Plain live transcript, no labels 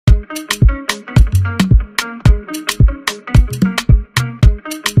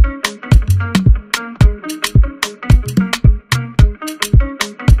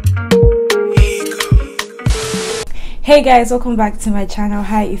Hey guys, welcome back to my channel.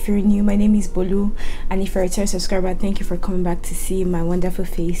 Hi, if you're new, my name is Bolu, and if you're a return subscriber, thank you for coming back to see my wonderful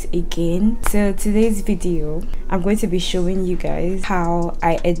face again. So today's video, I'm going to be showing you guys how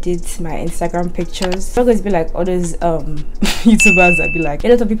I edit my Instagram pictures. It's not going to be like all those YouTubers that be like, a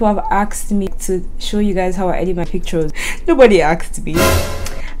lot of people have asked me to show you guys how I edit my pictures. Nobody asked me.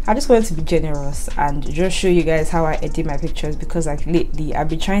 I just wanted to be generous and just show you guys how I edit my pictures, because like lately I've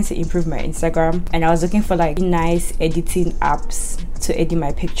been trying to improve my Instagram and I was looking for like nice editing apps to edit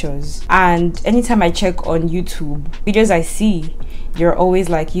my pictures. And anytime I check on YouTube, videos I see, you're always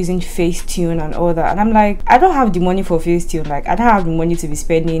like using Facetune and all that, and I'm like, I don't have the money for Facetune. Like I don't have the money to be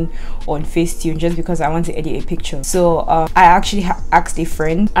spending on Facetune just because I want to edit a picture. So I actually asked a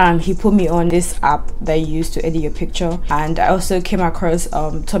friend and he put me on this app that you use to edit your picture. And I also came across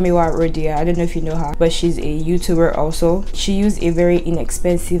Tomiwa Rodia. I don't know if you know her, but she's a YouTuber also. She used a very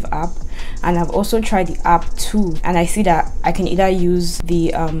inexpensive app, and I've also tried the app too, and I see that I can either use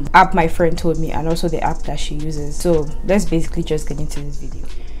the app my friend told me and also the app that she uses. So let's basically just get into this video.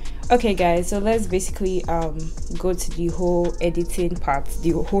 Okay guys, so let's basically go to the whole editing part,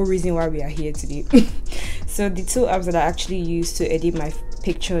 the whole reason why we are here today. So the two apps that I actually use to edit my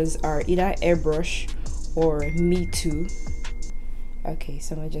pictures are either Airbrush or Me Too. Okay,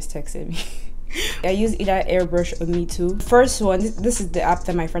 someone just texted me. I use either Airbrush or Me Too. First one, this is the app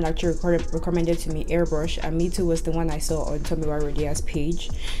that my friend actually recommended to me, Airbrush, and Me Too was the one I saw on Tomiwa Rodia's page.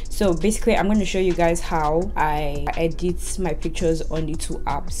 So basically I'm going to show you guys how I edit my pictures on the two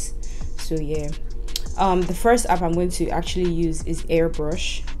apps. So yeah, the first app I'm going to actually use is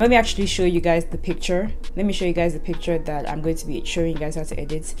Airbrush. Let me actually show you guys the picture. Let me show you guys the picture that I'm going to be showing you guys how to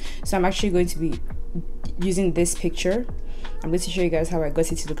edit. So I'm actually going to be using this picture. I'm going to show you guys how I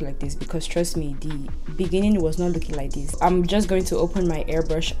got it to look like this, because trust me, the beginning was not looking like this. I'm just going to open my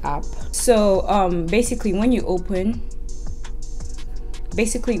Airbrush app. So basically when you open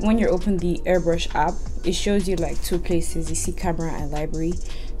the Airbrush app, it shows you like two places. You see camera and library.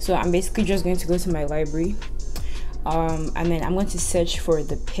 So I'm basically just going to go to my library, and then I'm going to search for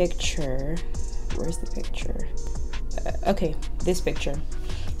the picture. Where's the picture? Okay, this picture.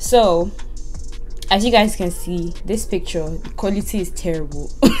 So as you guys can see, this picture, the quality is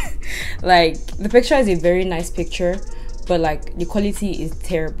terrible. Like the picture is a very nice picture, but like the quality is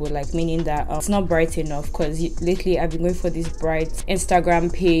terrible, like meaning that it's not bright enough. Because lately I've been going for this bright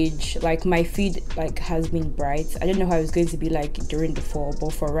Instagram page, like my feed like has been bright. I don't know how it's going to be like during the fall,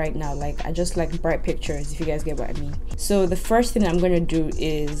 but for right now, like I just like bright pictures, if you guys get what I mean. So the first thing I'm going to do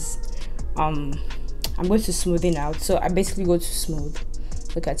is I'm going to smoothen out. So I basically go to smooth.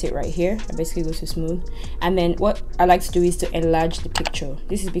 Look at it right here. I basically go to smooth, and then what I like to do is to enlarge the picture.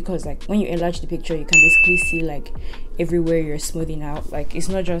 This is because like when you enlarge the picture, you can basically see like everywhere you're smoothing out. Like it's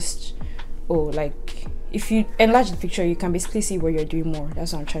not just, oh, like if you enlarge the picture, you can basically see where you're doing more.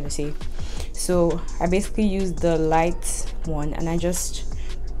 That's what I'm trying to say. So I basically use the light one and I just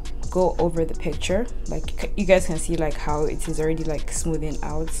go over the picture. Like you guys can see like how it is already like smoothing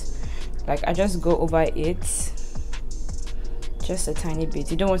out. Like I just go over it just a tiny bit.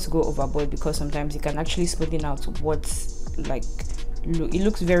 You don't want to go overboard, because sometimes you can actually smoothen out what's like it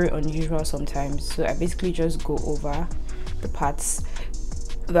looks very unusual sometimes. So I basically just go over the parts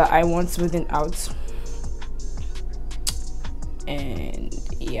that I want smoothing out, and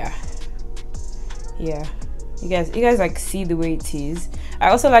yeah, you guys like see the way it is. I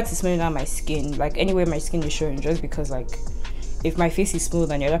also like to smoothen out my skin, like anywhere my skin is showing, just because like if my face is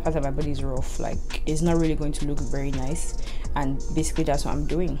smooth and the other part of my body is rough, like it's not really going to look very nice. And basically that's what I'm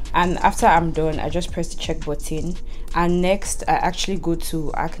doing. And after I'm done, I just press the check button, and next I actually go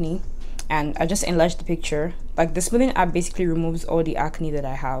to acne and I just enlarge the picture. Like the smoothing app basically removes all the acne that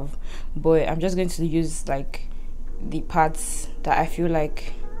I have, but I'm just going to use like the parts that I feel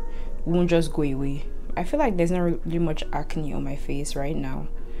like won't just go away. I feel like there's not really much acne on my face right now,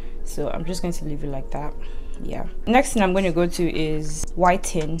 so I'm just going to leave it like that. Yeah, next thing I'm going to go to is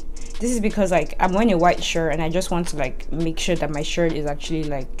whiten. This is because like I'm wearing a white shirt and I just want to like make sure that my shirt is actually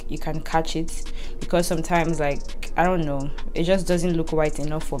like you can catch it, because sometimes like I don't know, it just doesn't look white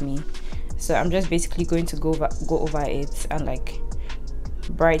enough for me. So I'm just basically going to go over it and like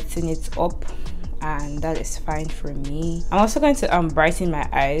brighten it up, and that is fine for me. I'm also going to brighten my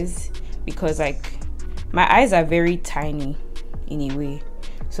eyes, because like my eyes are very tiny in a way.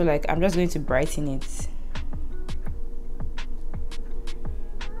 So like I'm just going to brighten it.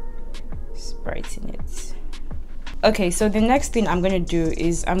 Brighten it. Okay, so the next thing I'm gonna do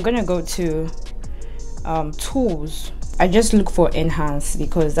is I'm gonna go to tools. I just look for enhance,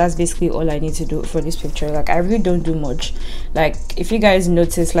 because that's basically all I need to do for this picture. Like I really don't do much. Like if you guys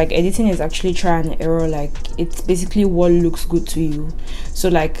notice, like editing is actually try and error. Like it's basically what looks good to you. So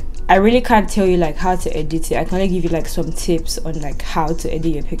like I really can't tell you like how to edit it. I can only give you like some tips on like how to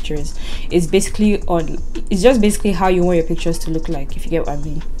edit your pictures. It's just basically how you want your pictures to look like, if you get what I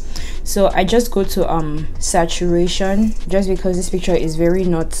mean. So I just go to saturation, just because this picture is very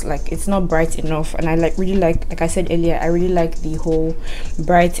not like, it's not bright enough, and I really like I said earlier, I really like the whole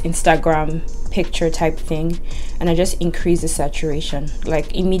bright Instagram picture type thing. And I just increase the saturation.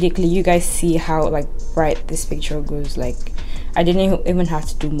 Like immediately you guys see how like bright this picture goes. Like I didn't even have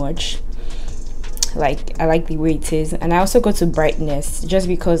to do much. Like I like the way it is. And I also go to brightness, just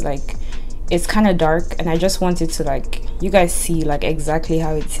because like it's kind of dark, and I just wanted to like you guys see like exactly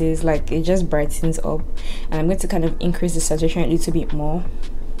how it is. Like it just brightens up, and I'm going to kind of increase the saturation a little bit more.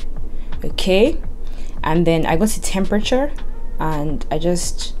 Okay, and then I go to temperature, and I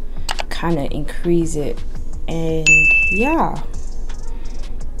just kind of increase it, and yeah,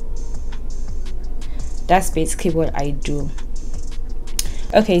 that's basically what I do.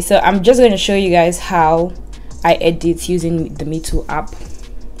 Okay, so I'm just going to show you guys how I edit using the Me2 app.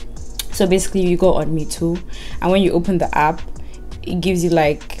 So basically you go on Me2, and when you open the app, it gives you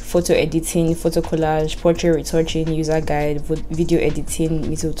like photo editing, photo collage, portrait retouching, user guide, video editing,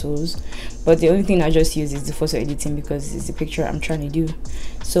 Me2 tools. But the only thing I just use is the photo editing, because it's the picture I'm trying to do.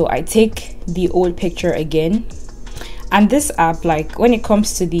 So I take the old picture again, and this app, like when it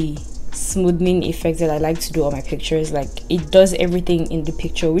comes to the smoothing effects that I like to do on my pictures, like it does everything in the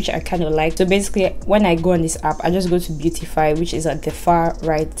picture, which I kind of like. So basically when I go on this app, I just go to beautify, which is at the far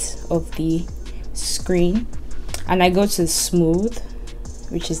right of the screen, and I go to smooth,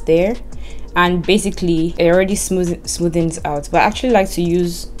 which is there, and basically it already smoothens out. But I actually like to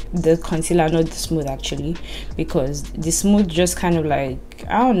use the concealer, not the smooth actually, because the smooth just kind of like,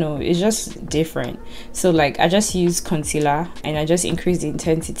 I don't know, it's just different. So like I just use concealer, and I just increase the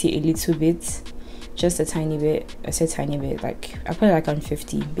intensity a little bit, just a tiny bit. I said tiny bit, like I put it like on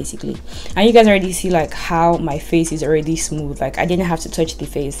 50 basically, and you guys already see like how my face is already smooth. Like I didn't have to touch the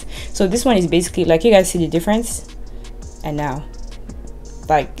face. So this one is basically like, you guys see the difference, and now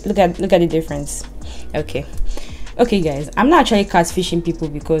like look at the difference. Okay guys, I'm not actually catfishing people,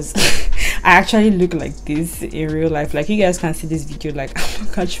 because I actually look like this in real life. Like you guys can see this video, like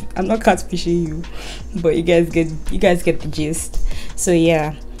I'm not catfishing you, but you guys get the gist. So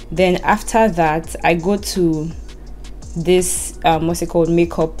yeah, then after that I go to this what's it called,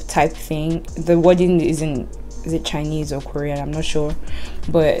 makeup type thing. The wording is it Chinese or Korean, I'm not sure,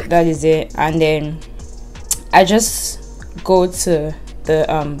 but that is it. And then I just go to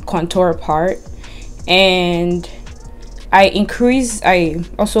the contour part, and I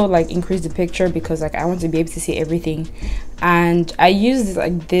also like increase the picture, because like I want to be able to see everything. And I use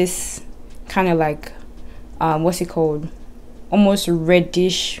like this kind of like what's it called, almost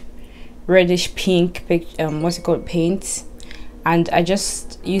reddish pink what's it called, paint. And I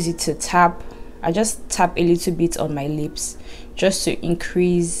just use it to tap. I just tap a little bit on my lips, just to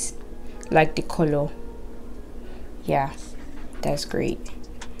increase like the color. Yeah, that's great.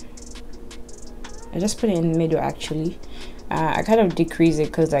 I just put it in the middle actually. I kind of decrease it,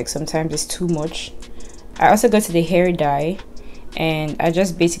 because like sometimes it's too much. I also go to the hair dye, and I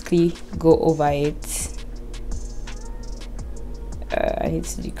just basically go over it. I need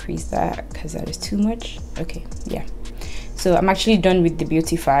to decrease that, because that is too much. Okay, yeah, so I'm actually done with the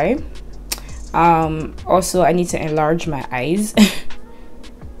beautify. Also I need to enlarge my eyes.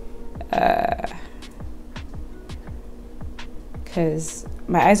 Because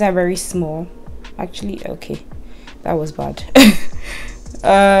my eyes are very small actually. Okay, that was bad.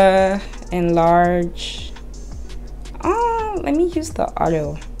 Enlarge. Let me use the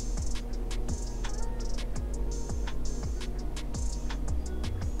auto.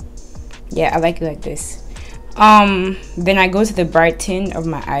 Yeah, I like it like this. Then I go to the brighten of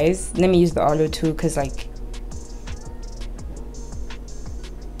my eyes. Let me use the auto too, because like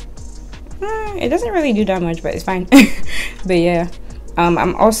it doesn't really do that much, but it's fine. But yeah,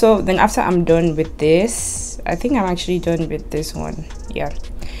 I'm also, then after I'm done with this, I think I'm actually done with this one. Yeah,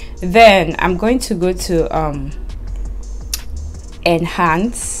 then I'm going to go to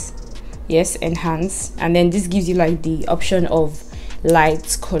enhance. Yes, enhance. And then this gives you like the option of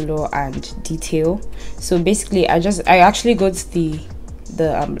light, color, and detail. So basically I actually go to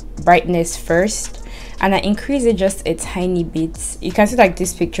the brightness first, and I increase it just a tiny bit. You can see like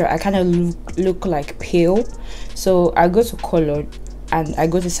this picture, I kind of look like pale, so I go to color and I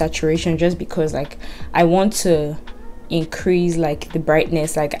go to saturation, just because like I want to increase like the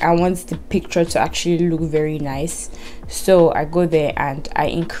brightness. Like I want the picture to actually look very nice, so I go there and I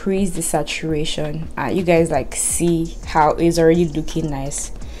increase the saturation, and you guys like see how it's already looking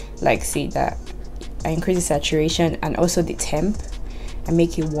nice. Like see that I increase the saturation and also the temp and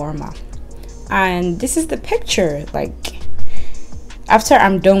make it warmer, and this is the picture. Like after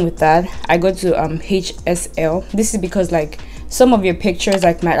I'm done with that, I go to HSL. This is because like some of your pictures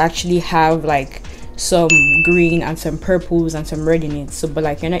like might actually have like some green and some purples and some red in it, so but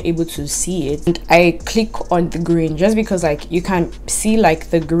like you're not able to see it, and I click on the green just because like you can see like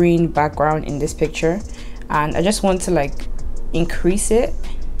the green background in this picture, and I just want to like increase it.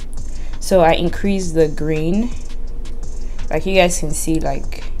 So I increase the green, like you guys can see,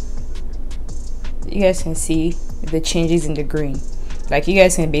 like you guys can see the changes in the green, like you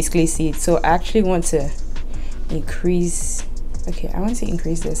guys can basically see it. So I actually want to increase, okay, I want to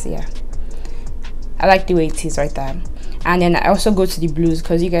increase this. Yeah, I like the way it is right there. And then I also go to the blues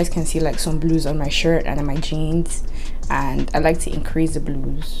because you guys can see like some blues on my shirt and on my jeans, and I like to increase the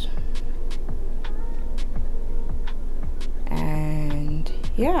blues. And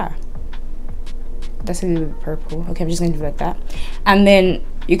yeah, that's a little bit purple. Okay, I'm just gonna do like that. And then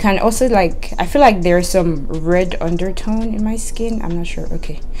you can also like, I feel like there's some red undertone in my skin, I'm not sure.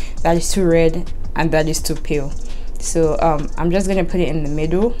 Okay, that is too red and that is too pale, so I'm just gonna put it in the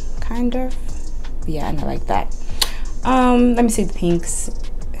middle kind of. Yeah, and I like that. Let me see the pinks.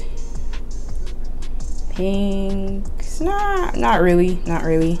 Not really.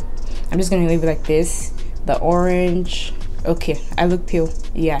 I'm just gonna leave it like this. The orange, okay, I look pale.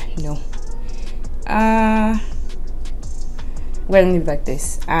 Yeah, no, we're gonna leave it like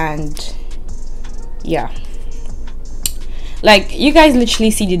this. And yeah, like you guys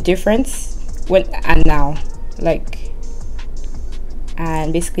literally see the difference when and now, like,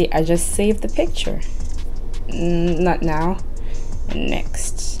 and basically I just save the picture. Not now,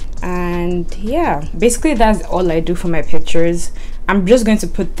 next. And yeah, basically that's all I do for my pictures. I'm just going to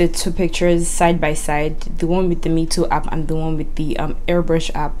put the two pictures side by side, the one with the Me Too app and the one with the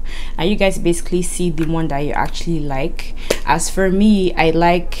airbrush app, and you guys basically see the one that you actually like. As for me, I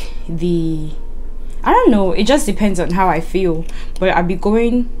like the, I don't know, it just depends on how I feel, but I'll be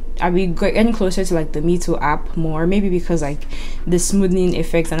getting closer to like the Me Too app more, maybe because like the smoothing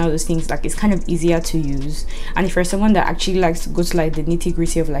effects and all those things, like it's kind of easier to use. And if you're someone that actually likes to go to like the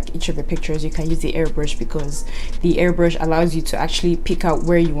nitty-gritty of like each of the pictures, you can use the airbrush because the airbrush allows you to actually pick out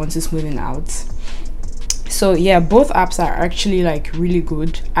where you want to smoothen out. So yeah, both apps are actually like really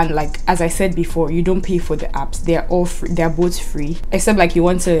good, and like as I said before, you don't pay for the apps. They're all free, they're both free, except like you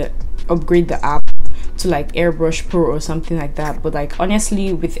want to upgrade the app to like airbrush pro or something like that. But like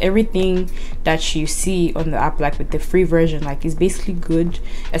honestly, with everything that you see on the app, like with the free version, like it's basically good,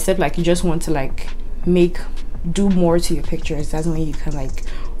 except like you just want to like do more to your pictures. That's when you can like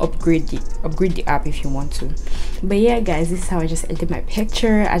upgrade the app if you want to. But yeah guys, this is how I just edit my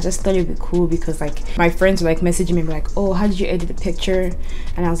picture. I just thought it'd be cool because like my friends were like messaging me like, oh, how did you edit the picture?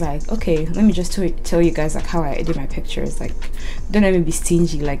 And I was like, okay, let me just tell you guys like how I edit my pictures. Like, don't let me be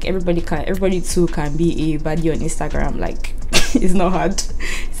stingy. Like everybody too can be a baddie on Instagram. Like it's not hard,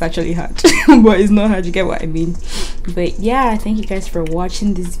 it's actually hard but it's not hard, you get what I mean. But yeah, thank you guys for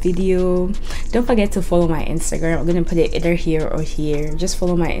watching this video. Don't forget to follow my Instagram. I'm gonna put it either here or here. Just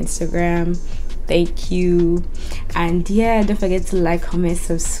follow my Instagram. Thank you. And yeah, don't forget to like, comment,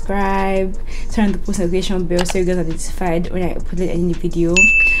 subscribe, turn on the post notification bell so you guys are notified when I upload any video.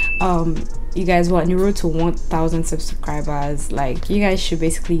 You guys, we're on the road to 1,000 subscribers. Like, you guys should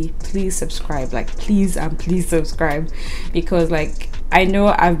basically please subscribe, like please and please subscribe, because like I know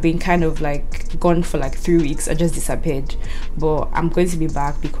I've been kind of like gone for like 3 weeks. I just disappeared, but I'm going to be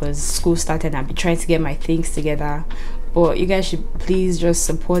back because school started and I'll be trying to get my things together. But you guys should please just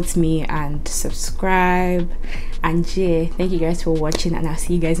support me and subscribe. And yeah, thank you guys for watching, and I'll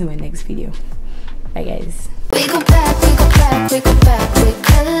see you guys in my next video. Bye guys. We go back, we go back, we go back.